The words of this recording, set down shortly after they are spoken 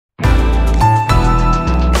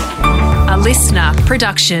listener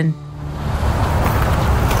production.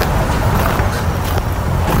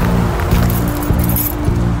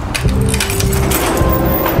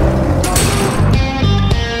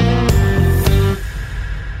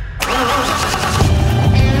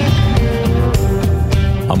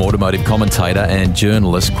 I'm automotive commentator and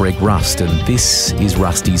journalist Greg Rust, and this is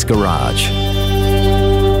Rusty's Garage.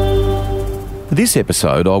 For this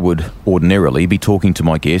episode, I would ordinarily be talking to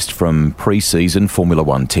my guest from pre-season Formula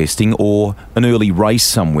One testing or an early race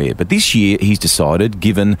somewhere. But this year, he's decided,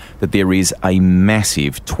 given that there is a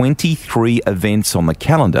massive 23 events on the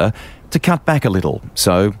calendar, to cut back a little.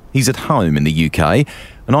 So he's at home in the UK,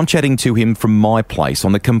 and I'm chatting to him from my place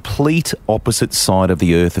on the complete opposite side of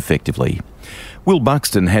the earth, effectively. Will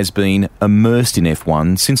Buxton has been immersed in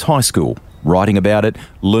F1 since high school, writing about it,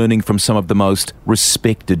 learning from some of the most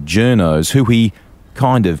respected journos who he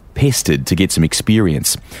kind of pestered to get some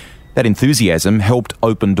experience. That enthusiasm helped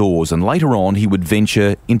open doors, and later on he would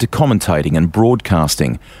venture into commentating and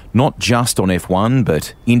broadcasting, not just on F1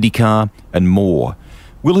 but IndyCar and more.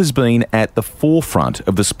 Will has been at the forefront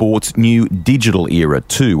of the sport's new digital era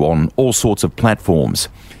too, on all sorts of platforms.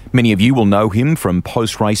 Many of you will know him from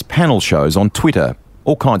post-race panel shows on Twitter,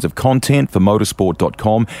 all kinds of content for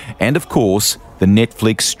motorsport.com, and of course, the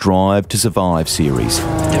Netflix Drive to Survive series.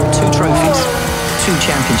 There are 2 trophies, 2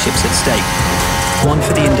 championships at stake. One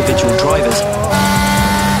for the individual drivers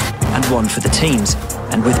and one for the teams.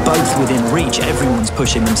 And with both within reach, everyone's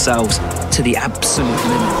pushing themselves to the absolute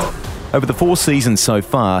limit. Over the 4 seasons so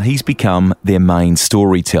far, he's become their main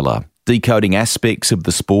storyteller, decoding aspects of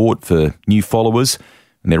the sport for new followers.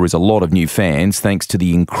 And there is a lot of new fans thanks to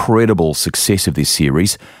the incredible success of this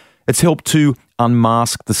series. It's helped to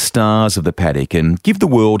unmask the stars of the paddock and give the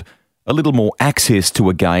world a little more access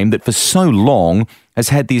to a game that for so long has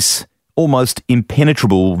had this almost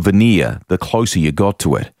impenetrable veneer the closer you got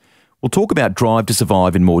to it. We'll talk about Drive to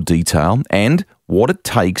Survive in more detail and what it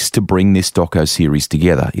takes to bring this doco-series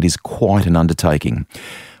together. It is quite an undertaking.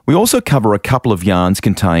 We also cover a couple of yarns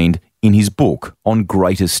contained in his book on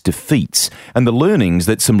greatest defeats and the learnings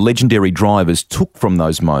that some legendary drivers took from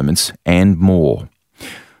those moments and more.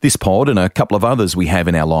 This pod and a couple of others we have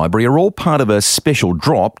in our library are all part of a special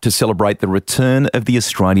drop to celebrate the return of the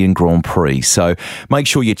Australian Grand Prix, so make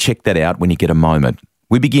sure you check that out when you get a moment.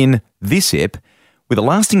 We begin this ep with a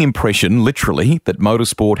lasting impression, literally, that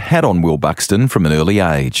motorsport had on Will Buxton from an early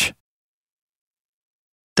age.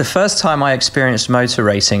 The first time I experienced motor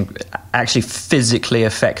racing actually physically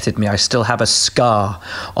affected me. I still have a scar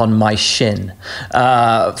on my shin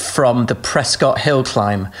from the Prescott Hill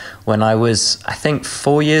climb when I was, I think,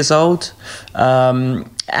 4 years old. And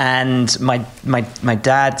my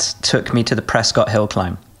dad took me to the Prescott Hill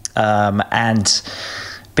climb. And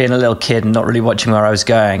being a little kid and not really watching where I was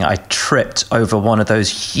going, I tripped over one of those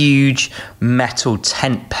huge metal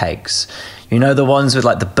tent pegs. You know, the ones with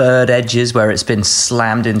like the bird edges where it's been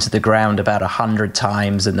slammed into the ground about 100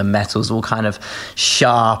 times and the metal's all kind of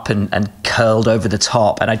sharp and curled over the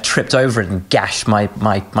top. And I tripped over it and gashed my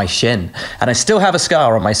shin. And I still have a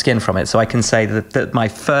scar on my skin from it. So I can say that my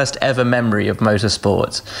first ever memory of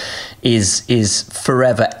motorsport is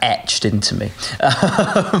forever etched into me.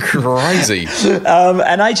 Crazy.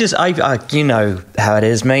 And I you know how it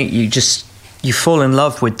is, mate. You fall in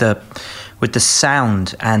love with the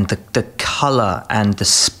sound and the colour and the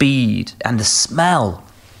speed and the smell,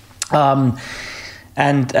 and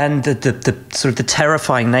the sort of the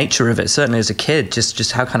terrifying nature of it. Certainly as a kid,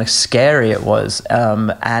 just how kind of scary it was,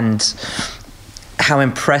 and how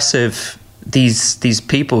impressive these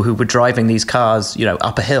people who were driving these cars, you know,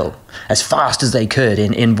 up a hill as fast as they could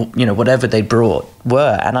in you know, whatever they brought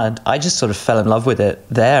were. And I just sort of fell in love with it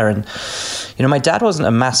there. And, you know, my dad wasn't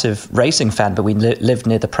a massive racing fan, but we lived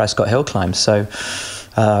near the Prescott Hill climb. So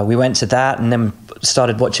we went to that and then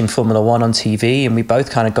started watching Formula One on TV, and we both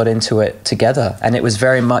kind of got into it together. And it was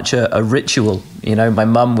very much a ritual. You know, my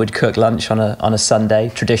mum would cook lunch on a Sunday,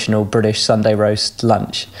 traditional British Sunday roast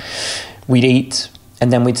lunch. We'd eat,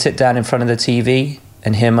 and then we'd sit down in front of the TV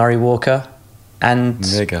and hear Murray Walker and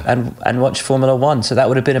watch Formula One. So that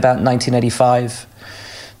would have been about 1985.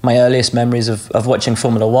 My earliest memories of watching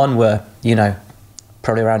Formula One were, you know,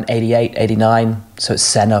 probably around 88, 89. So it's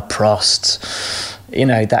Senna, Prost, you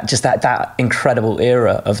know, that incredible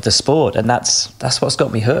era of the sport. And that's what's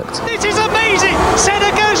got me hooked. This is amazing. Senna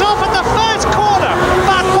goes off at the first corner.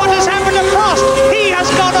 But what has happened to Prost? He has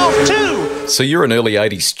gone off too. So you're an early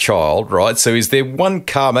 80s child, right? So is there one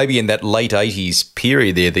car maybe in that late 80s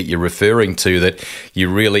period there that you're referring to that you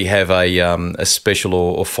really have a special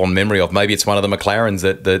or fond memory of? Maybe it's one of the McLarens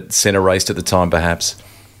that Senna raced at the time, perhaps.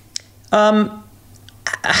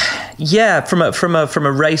 Yeah, from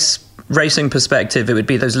a race racing perspective, it would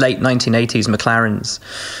be those late 1980s McLarens,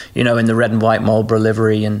 you know, in the red and white Marlboro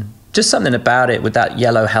livery, and just something about it with that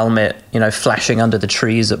yellow helmet, you know, flashing under the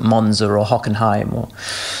trees at Monza or Hockenheim or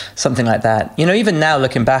something like that. You know, even now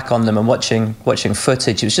looking back on them and watching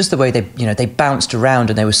footage, it was just the way they bounced around,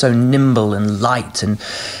 and they were so nimble and light, and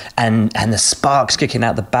the sparks kicking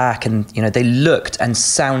out the back, and, you know, they looked and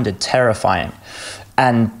sounded terrifying.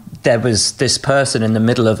 And there was this person in the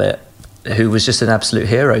middle of it who was just an absolute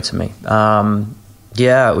hero to me.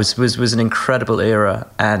 Yeah, it was an incredible era,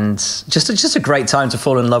 and just a great time to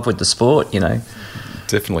fall in love with the sport, you know.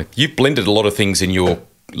 Definitely. You've blended a lot of things in your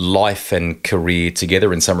life and career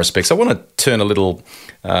together in some respects. I want to turn a little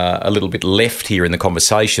bit left here in the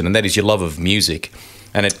conversation, and that is your love of music.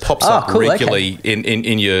 And it pops up cool, regularly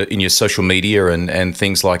in your social media and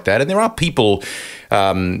things like that. And there are people,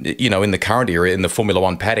 you know, in the current era in the Formula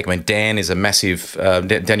One paddock. I mean,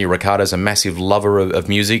 Daniel Ricciardo's a massive lover of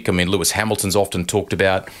music. I mean, Lewis Hamilton's often talked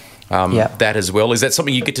about that as well. Is that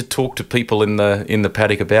something you get to talk to people in the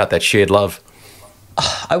paddock about, that shared love?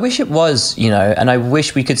 I wish it was, you know, and I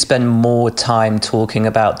wish we could spend more time talking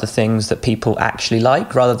about the things that people actually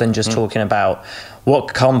like, rather than just talking about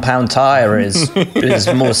what compound tyre is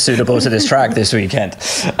more suitable to this track this weekend.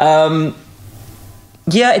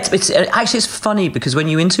 It's funny, because when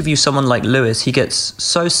you interview someone like Lewis, he gets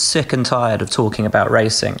so sick and tired of talking about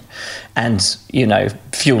racing and, you know,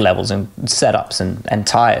 fuel levels and setups and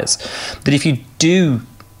tyres, that if you do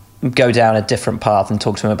go down a different path and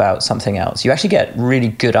talk to him about something else, you actually get really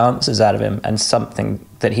good answers out of him, and something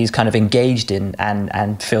that he's kind of engaged in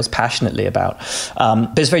and feels passionately about.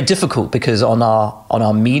 But it's very difficult, because on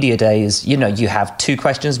our media days, you know, you have 2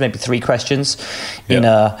 questions, maybe 3 questions in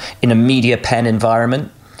a media pen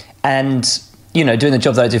environment. And, you know, doing the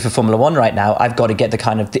job that I do for Formula One right now, I've got to get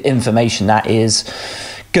the information that is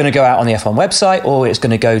going to go out on the F1 website, or it's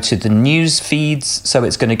going to go to the news feeds. So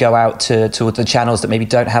it's going to go out to the channels that maybe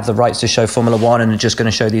don't have the rights to show Formula One, and are just going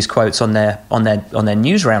to show these quotes on their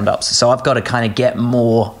news roundups. So I've got to kind of get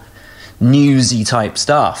more newsy type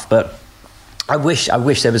stuff. But I wish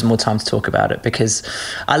there was more time to talk about it, because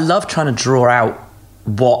I love trying to draw out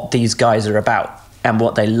what these guys are about and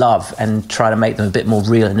what they love, and try to make them a bit more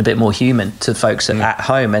real and a bit more human to folks at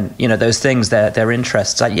home. And, you know, those things, their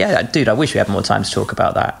interests. Like, yeah, dude, I wish we had more time to talk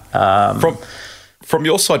about that. From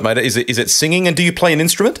your side, mate, is it singing, and do you play an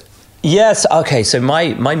instrument? Yes. Okay. So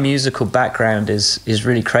my musical background is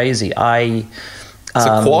really crazy. It's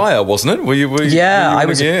a choir, wasn't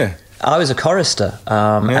it? I was a chorister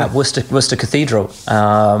at Worcester Cathedral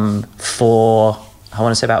for, I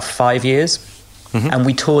want to say, about 5 years. Mm-hmm. And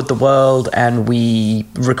we toured the world, and we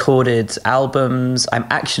recorded albums. I'm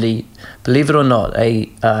actually, believe it or not, a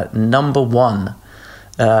number 1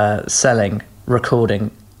 selling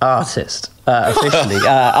recording artist officially.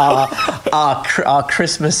 Our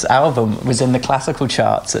Christmas album was in the classical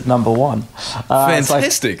charts at number 1.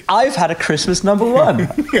 Fantastic! So I've had a Christmas number 1.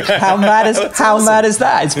 How mad is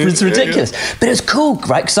that? It's ridiculous, but it's cool,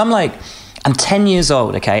 right? Because I'm 10 years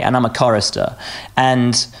old, okay, and I'm a chorister,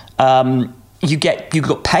 and you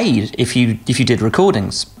got paid if you did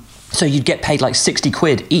recordings. So you'd get paid like 60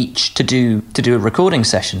 quid each to do a recording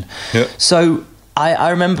session. Yep. So I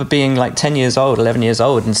remember being like 10 years old, 11 years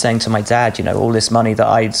old, and saying to my dad, you know, all this money that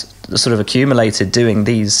I'd sort of accumulated doing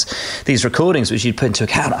these recordings, which you'd put into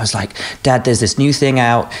account. I was like, Dad, there's this new thing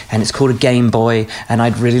out, and it's called a Game Boy, and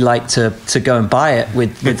I'd really like to go and buy it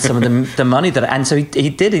with some of the money that. And so he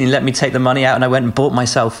did, and he let me take the money out, and I went and bought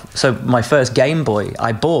myself. So my first Game Boy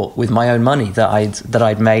I bought with my own money that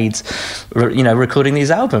I'd made, you know, recording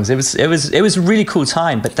these albums. It was a really cool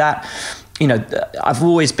time, but that. You know, I've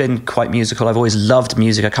always been quite musical. I've always loved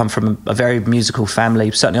music. I come from a very musical family.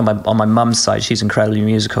 Certainly on my mum's side, she's incredibly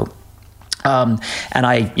musical. And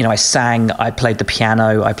I sang. I played the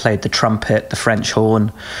piano. I played the trumpet, the French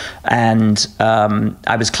horn, and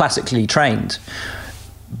I was classically trained.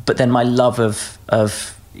 But then my love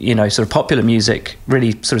of you know, sort of popular music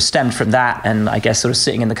really sort of stemmed from that. And I guess sort of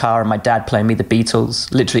sitting in the car and my dad playing me the Beatles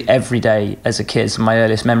literally every day as a kid. So my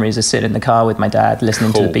earliest memories are sitting in the car with my dad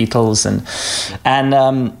listening to the Beatles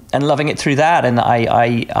and loving it through that. And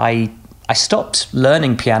I stopped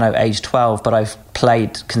learning piano at age 12, but I've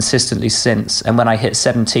played consistently since. And when I hit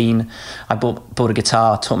 17, I bought a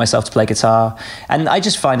guitar, taught myself to play guitar. And I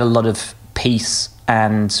just find a lot of peace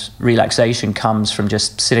and relaxation comes from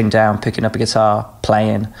just sitting down, picking up a guitar,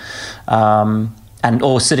 playing,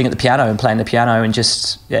 or sitting at the piano and playing the piano, and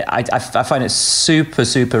I find it super,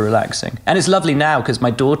 super relaxing. And it's lovely now because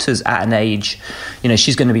my daughter's at an age, you know,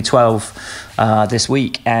 she's going to be 12 this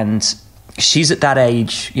week, and she's at that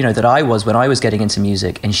age, that I was when I was getting into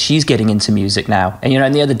music, and she's getting into music now. And,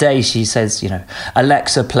 and the other day she says,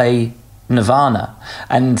 Alexa, play Nirvana.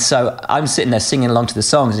 And so I'm sitting there singing along to the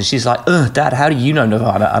songs, and she's like, "Ugh, Dad, how do you know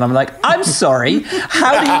Nirvana?" And I'm like, "I'm sorry,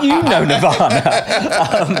 how do you know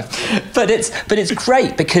Nirvana?" But it's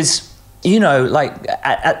great because, when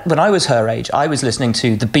I was her age, I was listening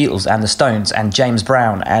to the Beatles and the Stones and James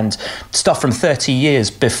Brown and stuff from 30 years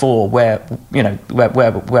before where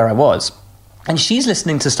I was. And she's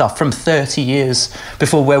listening to stuff from 30 years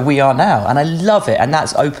before where we are now. And I love it. And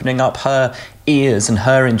that's opening up her ears and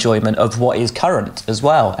her enjoyment of what is current as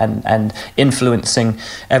well, and influencing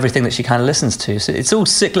everything that she kind of listens to. So it's all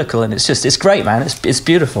cyclical, and it's great, man. It's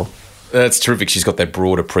beautiful. That's terrific. She's got that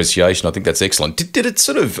broad appreciation. I think that's excellent. Did it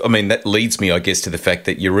sort of, that leads me, I guess, to the fact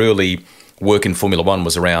that your early work in Formula One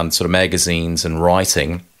was around sort of magazines and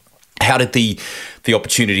writing. How did the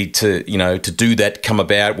opportunity to do that come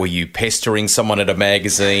about? Were you pestering someone at a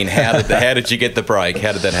magazine? How did you get the break?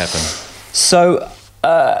 How did that happen? So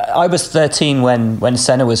I was 13 when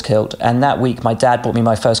Senna was killed, and that week my dad bought me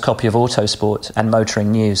my first copy of Autosport and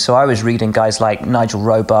Motoring News. So I was reading guys like Nigel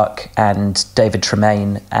Roebuck and David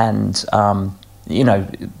Tremayne, and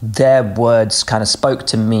their words kind of spoke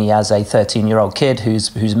to me as a 13-year-old kid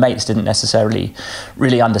whose mates didn't necessarily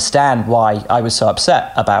really understand why I was so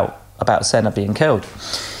upset about Senna being killed.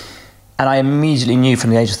 And I immediately knew from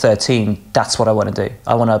the age of 13, that's what I want to do.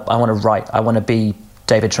 I want to write. I want to be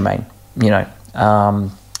David Tremayne,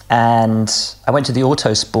 and I went to the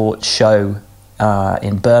Autosport show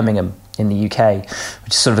in Birmingham in the UK,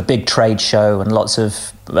 which is sort of a big trade show, and lots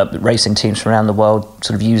of racing teams from around the world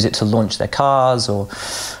sort of use it to launch their cars.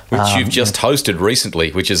 Which you've just hosted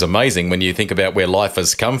recently, which is amazing when you think about where life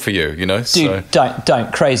has come for you, Dude, so.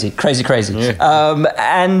 don't. Crazy.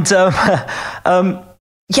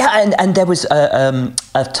 Yeah. And there was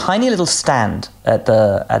a tiny little stand at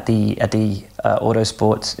the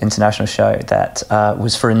Autosport International show that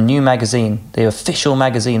was for a new magazine, the official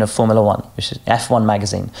magazine of Formula One, which is F1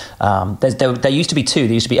 magazine. There used to be two.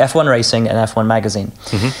 There used to be F1 Racing and F1 magazine.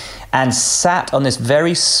 Mm-hmm. And sat on this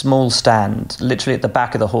very small stand, literally at the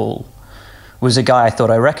back of the hall, was a guy I thought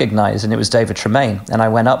I recognized, and it was David Tremayne. And I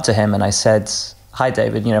went up to him and I said, "Hi,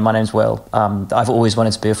 David. My name's Will. I've always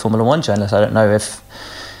wanted to be a Formula One journalist. I don't know if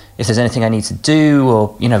there's anything I need to do,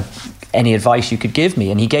 or any advice you could give me."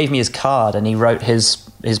 And he gave me his card, and he wrote his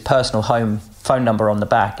personal home phone number on the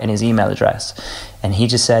back and his email address, and he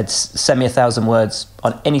just said, "Send me 1,000 words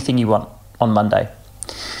on anything you want on Monday."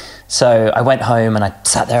 So I went home and I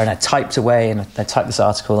sat there and I typed away, and I typed this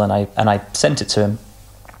article and I sent it to him,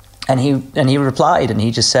 and he replied, and he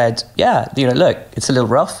just said, "Yeah, look, it's a little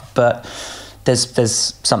rough, but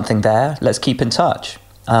there's something there. Let's keep in touch."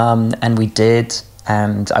 And we did.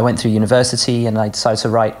 And I went through university, and I decided to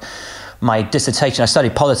write my dissertation. I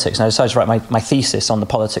studied politics, and I decided to write my thesis on the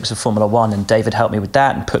politics of Formula One, and David helped me with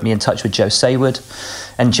that and put me in touch with Joe Saywood.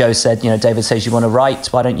 And Joe said, David says you want to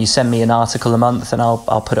write, why don't you send me an article a month and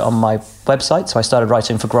I'll put it on my website. So I started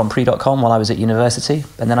writing for grandprix.com while I was at university,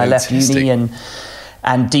 and then I left uni, and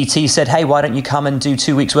DT said, "Hey, why don't you come and do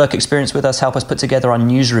 2 weeks work experience with us, help us put together our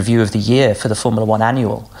news review of the year for the Formula One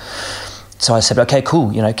annual." So I said, "Okay,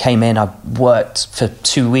 cool." Came in, I worked for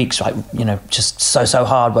 2 weeks, just so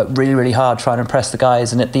hard, worked really, really hard trying to impress the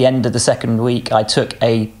guys. And at the end of the second week, I took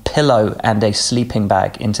a pillow and a sleeping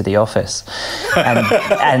bag into the office. And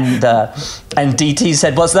DT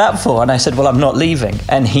said, "What's that for?" And I said, "Well, I'm not leaving."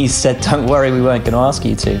 And he said, "Don't worry, we weren't going to ask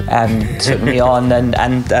you to." And took me on,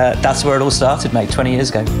 and that's where it all started, mate, 20 years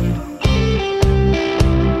ago.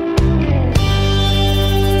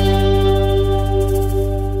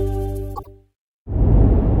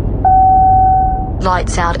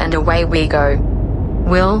 Lights out and away we go.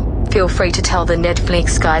 Will, feel free to tell the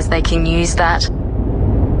Netflix guys they can use that.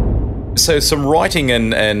 So some writing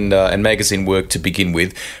and magazine work to begin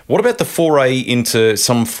with. What about the foray into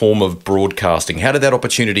some form of broadcasting? How did that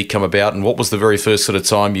opportunity come about, and what was the very first sort of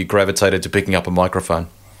time you gravitated to picking up a microphone?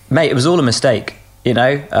 Mate, it was all a mistake.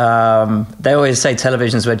 They always say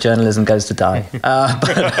television's where journalism goes to die.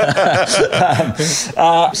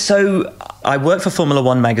 So I worked for Formula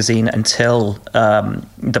One magazine until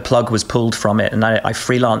the plug was pulled from it, and I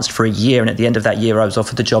freelanced for a year, and at the end of that year I was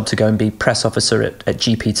offered the job to go and be press officer at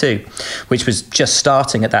GP2, which was just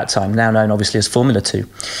starting at that time, now known obviously as Formula 2.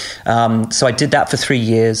 So I did that for 3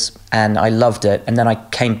 years, and I loved it, and then I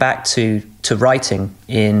came back to writing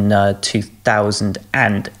in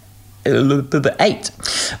 2008.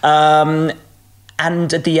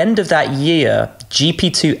 And at the end of that year,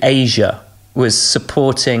 GP2 Asia was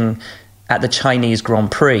supporting at the Chinese Grand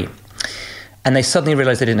Prix, and they suddenly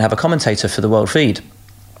realized they didn't have a commentator for the world feed.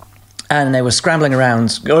 And they were scrambling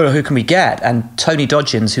around, who can we get? And Tony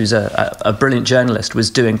Dodgins, who's a brilliant journalist,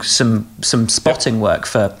 was doing some spotting work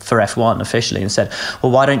for F1 officially, and said,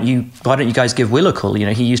 well, why don't you guys give Will a call?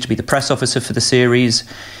 He used to be the press officer for the series.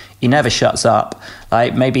 He never shuts up.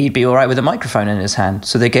 Like, maybe he'd be all right with a microphone in his hand.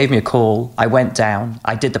 So they gave me a call. I went down.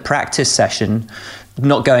 I did the practice session,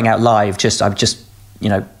 not going out live. I've just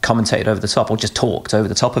commentated over the top, or just talked over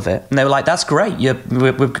the top of it. And they were like, that's great. We're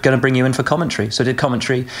going to bring you in for commentary. So I did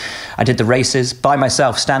commentary. I did the races by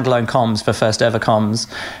myself, standalone comms for first ever comms.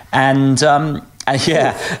 And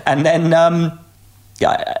then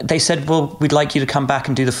they said, well, we'd like you to come back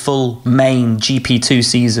and do the full main GP2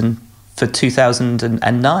 season for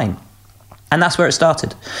 2009. And that's where it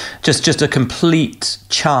started. Just a complete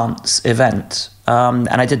chance event. And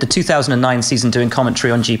I did the 2009 season doing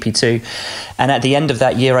commentary on GP2. And at the end of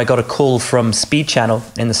that year, I got a call from Speed Channel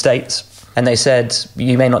in the States. And they said,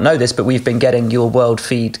 you may not know this, but we've been getting your world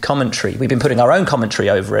feed commentary. We've been putting our own commentary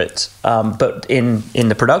over it. But in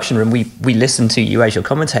the production room, we listen to you as you're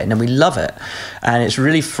commentating, and we love it. And it's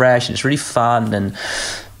really fresh, and it's really fun. And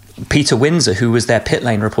Peter Windsor, who was their pit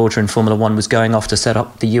lane reporter in Formula One, was going off to set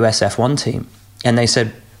up the US F1 team. And they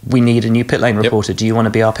said, we need a new pit lane reporter. Yep. Do you want to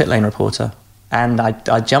be our pit lane reporter? And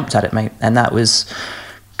I jumped at it, mate. And that was,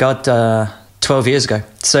 12 years ago.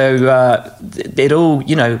 So it all,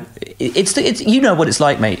 it's what it's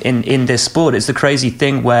like, mate, in this sport. It's the crazy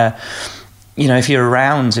thing where, if you're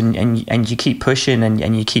around and you keep pushing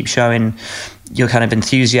and you keep showing your kind of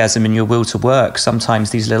enthusiasm and your will to work,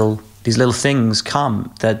 sometimes these little things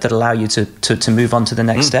come that allow you to move on to the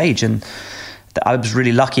next stage. And I was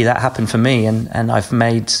really lucky that happened for me. And I've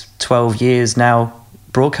made 12 years now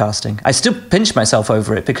broadcasting. I still pinch myself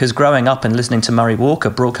over it, because growing up and listening to Murray Walker,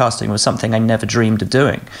 broadcasting was something I never dreamed of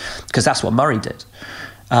doing, because that's what Murray did.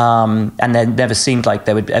 And there never seemed like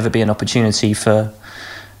there would ever be an opportunity for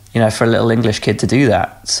a little English kid to do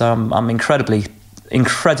that. So I'm incredibly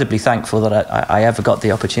thankful that I ever got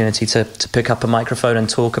the opportunity to pick up a microphone and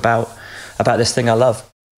talk about this thing I love.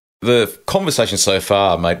 The conversation so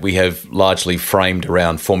far, mate, we have largely framed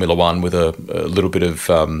around Formula One, with a little bit of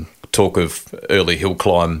talk of early hill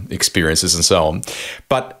climb experiences and so on.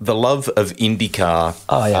 But the love of IndyCar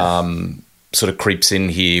sort of creeps in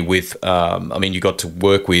here with, you got to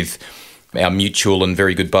work with our mutual and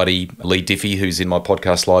very good buddy, Lee Diffie, who's in my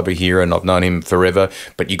podcast library here, and I've known him forever.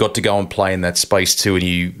 But you got to go and play in that space too, and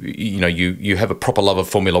you have a proper love of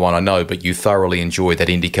Formula One, I know, but you thoroughly enjoy that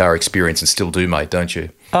IndyCar experience and still do, mate, don't you?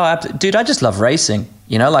 Oh, dude, I just love racing,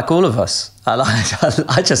 like all of us.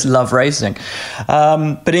 I just love racing.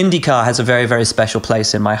 But IndyCar has a very, very special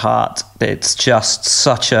place in my heart. It's just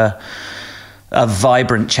such a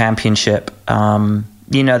vibrant championship.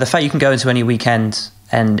 The fact you can go into any weekend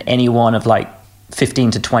and any one of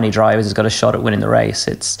 15 to 20 drivers has got a shot at winning the race.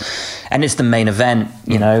 It's the main event,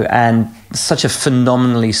 and such a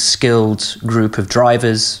phenomenally skilled group of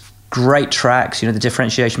drivers, great tracks, the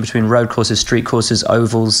differentiation between road courses, street courses,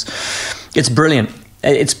 ovals. It's brilliant.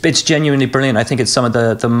 It's genuinely brilliant. I think it's some of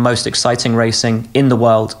the most exciting racing in the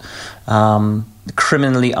world.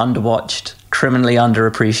 Criminally underwatched, criminally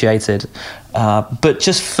underappreciated, but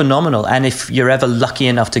just phenomenal. And if you're ever lucky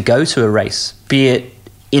enough to go to a race, be it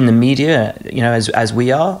in the media, as we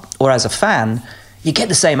are, or as a fan, you get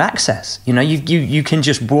the same access. You can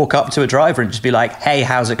just walk up to a driver and just be like, "Hey,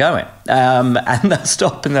 how's it going?" And they'll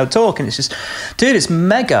stop and they'll talk, and it's just, dude, it's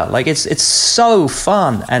mega. It's so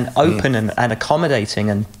fun and open and accommodating,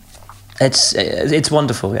 and it's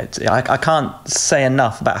wonderful. I can't say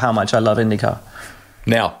enough about how much I love IndyCar.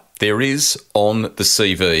 Now, there is on the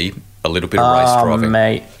CV a little bit of race driving.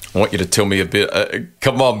 Mate. I want you to tell me a bit.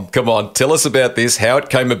 Come on. Tell us about this, how it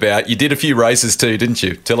came about. You did a few races too, didn't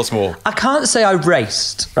you? Tell us more. I can't say I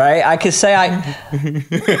raced, right? I could say I...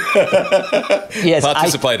 yes,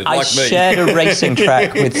 participated, I like me. I shared a racing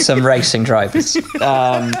track with some racing drivers.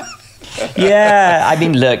 Yeah,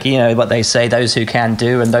 look, what they say, those who can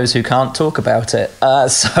do and those who can't talk about it.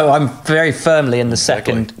 So I'm very firmly in the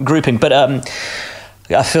second grouping. But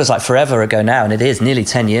it feels like forever ago now, and it is nearly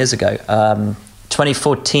 10 years ago.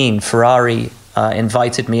 2014, Ferrari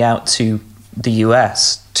invited me out to the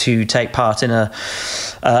US to take part in a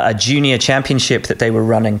junior championship that they were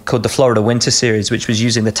running called the Florida Winter Series, which was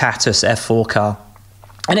using the Tatus F4 car.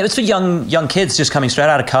 And it was for young kids just coming straight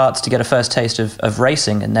out of karts to get a first taste of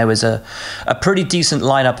racing. And there was a pretty decent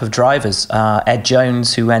lineup of drivers. Ed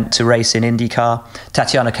Jones, who went to race in IndyCar.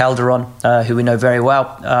 Tatiana Calderon, who we know very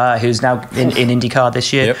well, who's now in IndyCar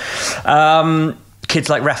this year. Yep. kids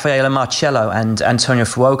like Raffaele Marcello and Antonio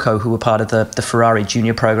Fuoco, who were part of the Ferrari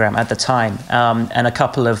junior program at the time, and a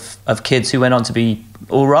couple of kids who went on to be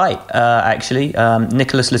all right, actually.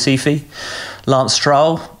 Nicholas Latifi, Lance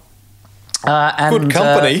Stroll, and good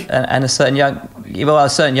company, and a certain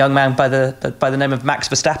young man by the name of Max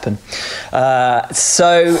Verstappen.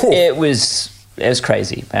 It was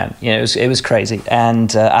crazy, man. You know, it was crazy,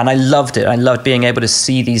 and I loved it. I loved being able to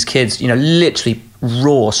see these kids, you know, literally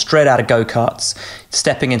raw, straight out of go-karts,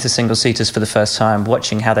 stepping into single-seaters for the first time,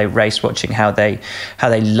 watching how they raced, watching how they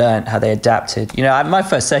learned, how they adapted. You know, my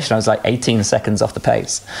first session, I was like 18 seconds off the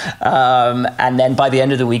pace. And then by the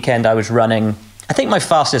end of the weekend, I was running, I think my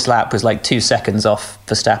fastest lap was like 2 seconds off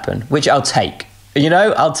Verstappen, which I'll take. You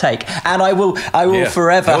know, I'll take, and I will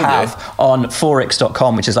forever have on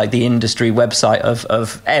Forex.com, which is like the industry website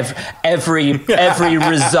of every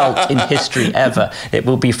result in history ever. It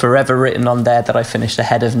will be forever written on there that I finished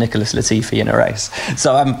ahead of Nicholas Latifi in a race.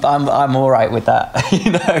 So I'm all right with that,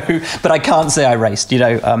 you know. But I can't say I raced. You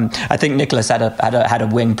know, I think Nicholas had a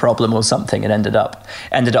wing problem or something and ended up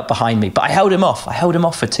behind me. But I held him off.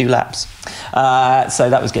 for 2 laps. So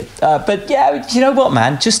that was good. But yeah, you know what,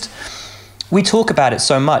 man, we talk about it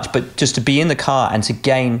so much, but just to be in the car and to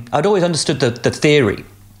gain... I'd always understood the theory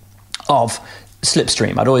of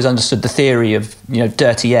slipstream. I'd always understood the theory of, you know,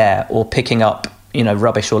 dirty air or picking up, you know,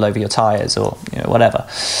 rubbish all over your tyres or, you know, whatever.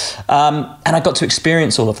 And I got to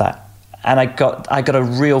experience all of that. And I got a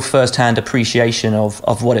real first-hand appreciation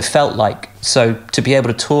of what it felt like. So to be able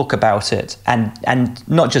to talk about it and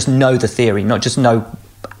not just know the theory, not just know,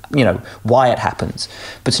 you know, why it happens,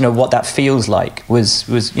 but to know what that feels like was,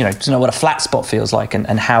 you know, to know what a flat spot feels like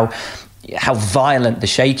and how violent the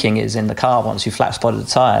shaking is in the car once you flat spotted a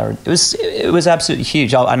tire. It was absolutely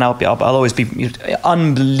huge. I'll always be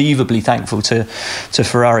unbelievably thankful to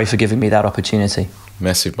Ferrari for giving me that opportunity.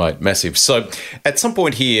 Massive, mate, massive. So at some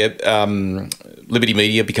point here, Liberty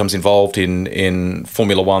Media becomes involved in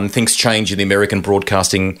Formula One. Things change in the American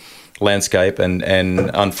broadcasting landscape, and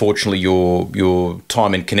unfortunately your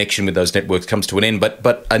time and connection with those networks comes to an end,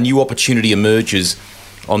 but a new opportunity emerges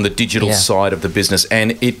on the digital side of the business,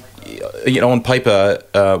 and it, you know, on paper,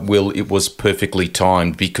 Will, it was perfectly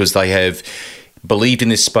timed because they have believed in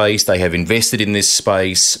this space, they have invested in this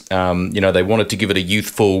space, you know, they wanted to give it a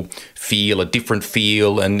youthful feel, a different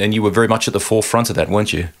feel, and you were very much at the forefront of that,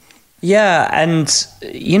 weren't you? Yeah, and,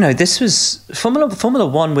 you know, this was... Formula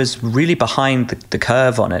One was really behind the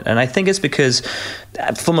curve on it. And I think it's because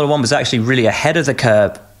Formula One was actually really ahead of the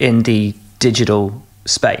curve in the digital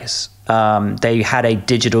space. They had a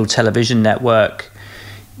digital television network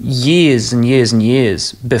years and years and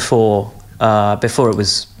years before it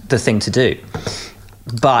was the thing to do.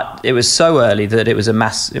 But it was so early that it was it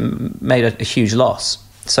made a huge loss.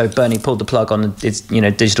 So Bernie pulled the plug on its, you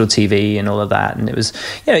know, digital TV and all of that, and it was,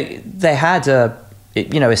 you know, they had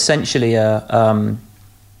essentially an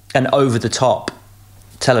over-the-top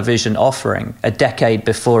television offering a decade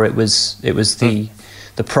before it was the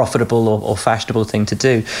profitable or fashionable thing to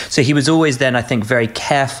do. So he was always then, I think, very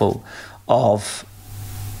careful of,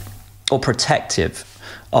 or protective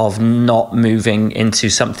of, not moving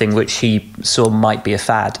into something which he saw might be a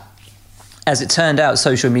fad. As it turned out,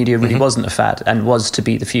 social media really wasn't a fad and was to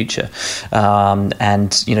be the future.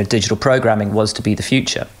 And, you know, digital programming was to be the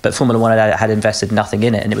future. But Formula One had invested nothing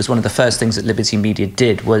in it. And it was one of the first things that Liberty Media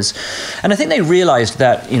did was... And I think they realised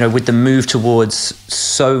that, you know, with the move towards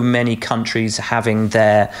so many countries having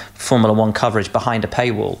their Formula One coverage behind a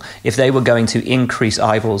paywall, if they were going to increase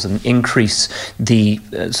eyeballs and increase the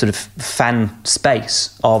sort of fan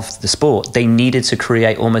space of the sport, they needed to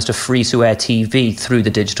create almost a free-to-air TV through the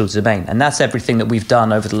digital domain. And that's everything that we've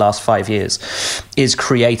done over the last 5 years, is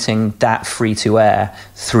creating that free-to-air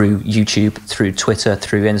through YouTube, through Twitter,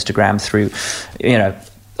 through Instagram, through, you know,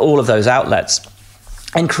 all of those outlets,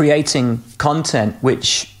 and creating content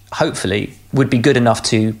which hopefully would be good enough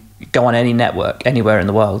to go on any network anywhere in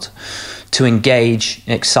the world, to engage,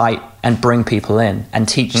 excite, and bring people in and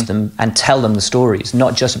teach them and tell them the stories,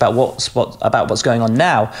 not just about what's going on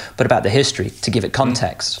now, but about the history, to give it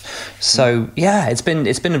context. So yeah, it's been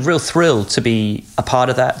a real thrill to be a part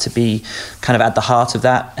of that, to be kind of at the heart of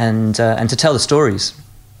that, and to tell the stories.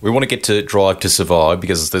 We want to get to Drive to Survive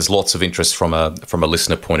because there's lots of interest from a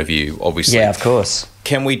listener point of view, obviously. Yeah, of course.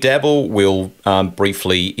 Can we dabble, Will,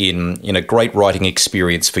 briefly in a great writing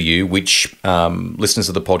experience for you, which listeners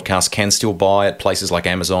of the podcast can still buy at places like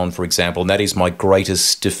Amazon, for example, and that is My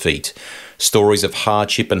Greatest Defeat, Stories of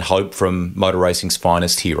Hardship and Hope from Motor Racing's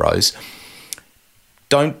Finest Heroes.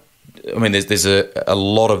 There's a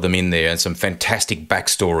lot of them in there and some fantastic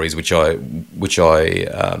backstories, which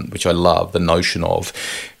I love the notion of.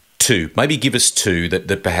 two. Maybe give us two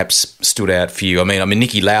that perhaps stood out for you. I mean,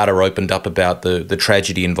 Niki Lauda opened up about the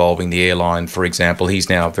tragedy involving the airline, for example. He's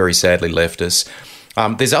now very sadly left us.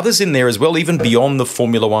 There's others in there as well, even beyond the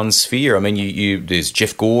Formula One sphere. I mean, there's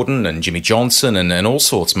Jeff Gordon and Jimmy Johnson and all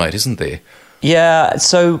sorts, mate, isn't there? Yeah,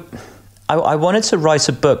 so I wanted to write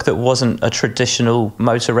a book that wasn't a traditional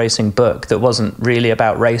motor racing book, that wasn't really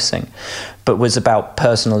about racing, but was about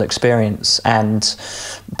personal experience and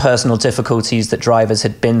personal difficulties that drivers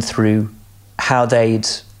had been through, how they'd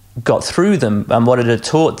got through them and what it had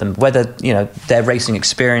taught them, whether, their racing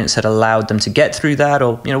experience had allowed them to get through that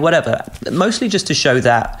or, whatever. Mostly just to show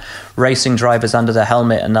that racing drivers under the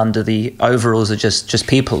helmet and under the overalls are just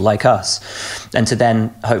people like us. And to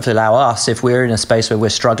then hopefully allow us, if we're in a space where we're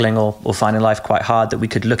struggling or finding life quite hard, that we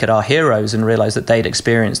could look at our heroes and realize that they'd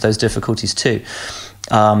experienced those difficulties too.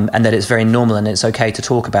 And that it's very normal and it's okay to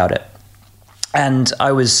talk about it. And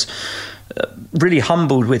I was really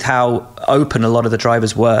humbled with how open a lot of the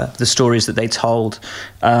drivers were, the stories that they told,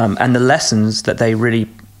 and the lessons that they really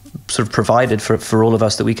sort of provided for all of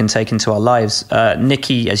us that we can take into our lives.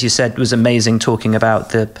 Niki, as you said, was amazing talking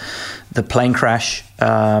about the plane crash.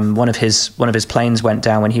 One of his planes went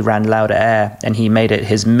down when he ran Lauda Air, and he made it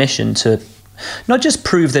his mission to not just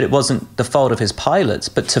prove that it wasn't the fault of his pilots,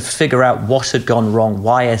 but to figure out what had gone wrong,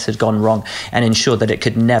 why it had gone wrong, and ensure that it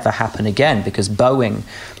could never happen again, because Boeing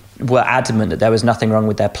were adamant that there was nothing wrong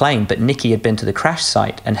with their plane, but Niki had been to the crash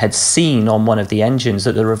site and had seen on one of the engines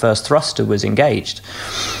that the reverse thruster was engaged.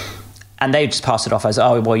 And they just passed it off as,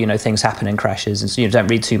 things happen in crashes, and so don't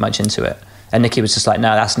read too much into it. And Niki was just like,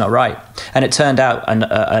 no, that's not right. And it turned out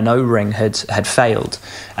an O-ring had failed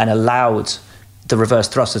and allowed the reverse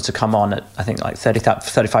thruster to come on at, I think, like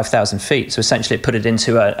 35,000 feet. So essentially it put it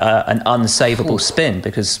into an unsavable spin,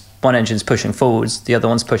 because one engine's pushing forwards, the other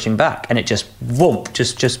one's pushing back, and it just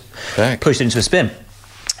pushed it into a spin.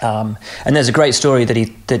 And there's a great story that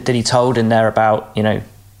he told in there about,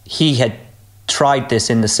 he had tried this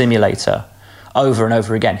in the simulator over and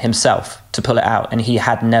over again himself to pull it out, and he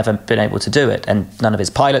had never been able to do it, and none of his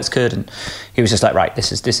pilots could, and he was just like, right,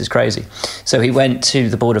 this is crazy. So he went to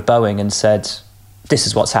the board of Boeing and said, this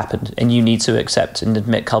is what's happened, and you need to accept and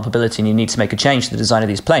admit culpability, and you need to make a change to the design of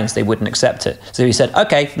these planes. They wouldn't accept it. So he said,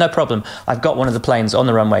 okay, no problem. I've got one of the planes on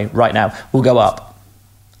the runway right now. We'll go up.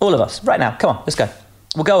 All of us, right now. Come on, let's go.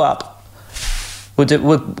 We'll go up.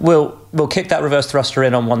 We'll kick that reverse thruster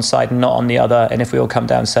in on one side and not on the other, and if we all come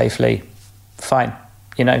down safely, fine.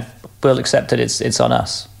 We'll accept it. It's on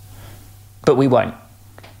us. But we won't.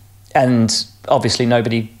 And obviously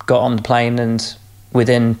nobody got on the plane, and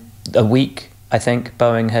within a week, I think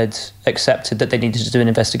Boeing had accepted that they needed to do an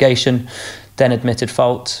investigation, then admitted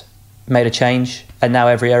fault, made a change, and now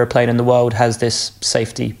every aeroplane in the world has this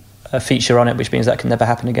safety feature on it, which means that can never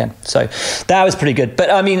happen again. So that was pretty good. But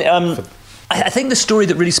I mean, I think the story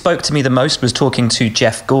that really spoke to me the most was talking to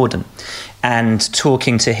Jeff Gordon and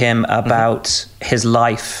talking to him about his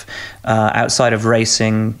life outside of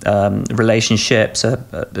racing, relationships.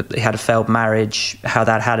 He had a failed marriage, how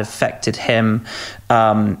that had affected him,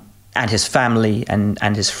 and his family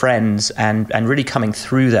and his friends, and really coming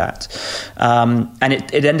through that. And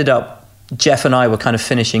it ended up, Jeff and I were kind of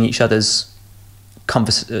finishing each other's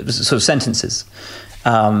sort of sentences.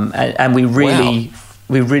 And we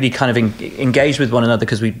really kind of engaged with one another,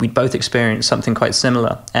 because we both experienced something quite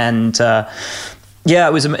similar. And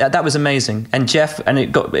that was amazing. And Jeff, and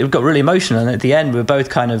it got really emotional. And at the end, we were both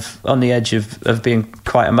kind of on the edge of being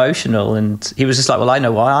quite emotional. And he was just like, well, I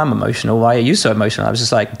know why I'm emotional. Why are you so emotional? I was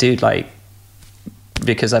just like, dude,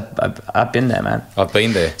 because I've been there, man. I've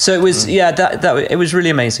been there. So it was, it was really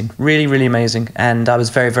amazing, really, really amazing. And I was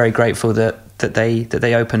very, very grateful that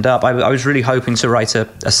they opened up. I was really hoping to write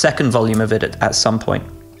a second volume of it at some point.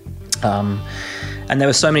 And there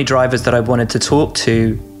were so many drivers that I wanted to talk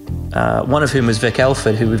to, one of whom was Vic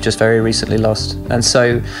Elford, who we've just very recently lost. And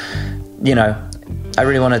so, I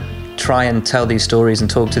really want to try and tell these stories and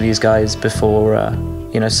talk to these guys before,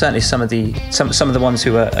 certainly some of the ones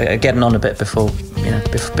who are getting on a bit before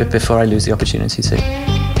I lose the opportunity to.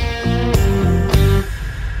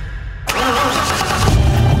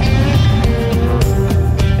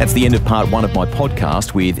 That's the end of part one of my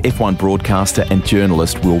podcast with F1 broadcaster and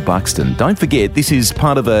journalist Will Buxton. Don't forget, this is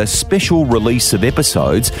part of a special release of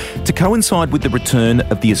episodes to coincide with the return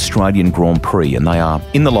of the Australian Grand Prix, and they are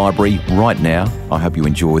in the library right now. I hope you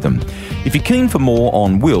enjoy them. If you're keen for more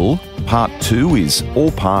on Will, part 2 is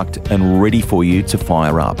all parked and ready for you to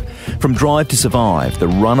fire up. From Drive to Survive, the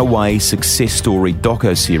runaway success story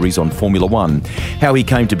doco-series on Formula One, how he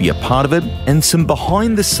came to be a part of it, and some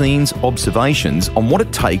behind-the-scenes observations on what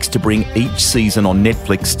it takes to bring each season on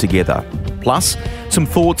Netflix together. Plus, some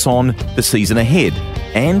thoughts on the season ahead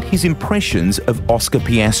and his impressions of Oscar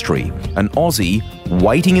Piastri, an Aussie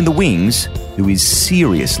waiting in the wings who is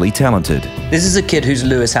seriously talented. This is a kid who's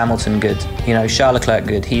Lewis Hamilton good, Charles Leclerc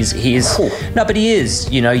good. He is. No, but he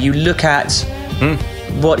is. You look at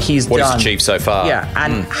what he's done. What he's achieved so far. Yeah,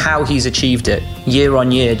 and how he's achieved it year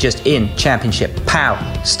on year, just in championship, pow,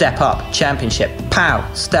 step up, championship, pow,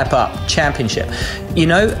 step up, championship.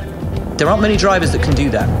 There aren't many drivers that can do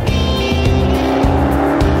that.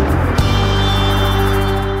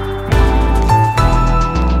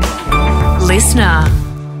 Listener.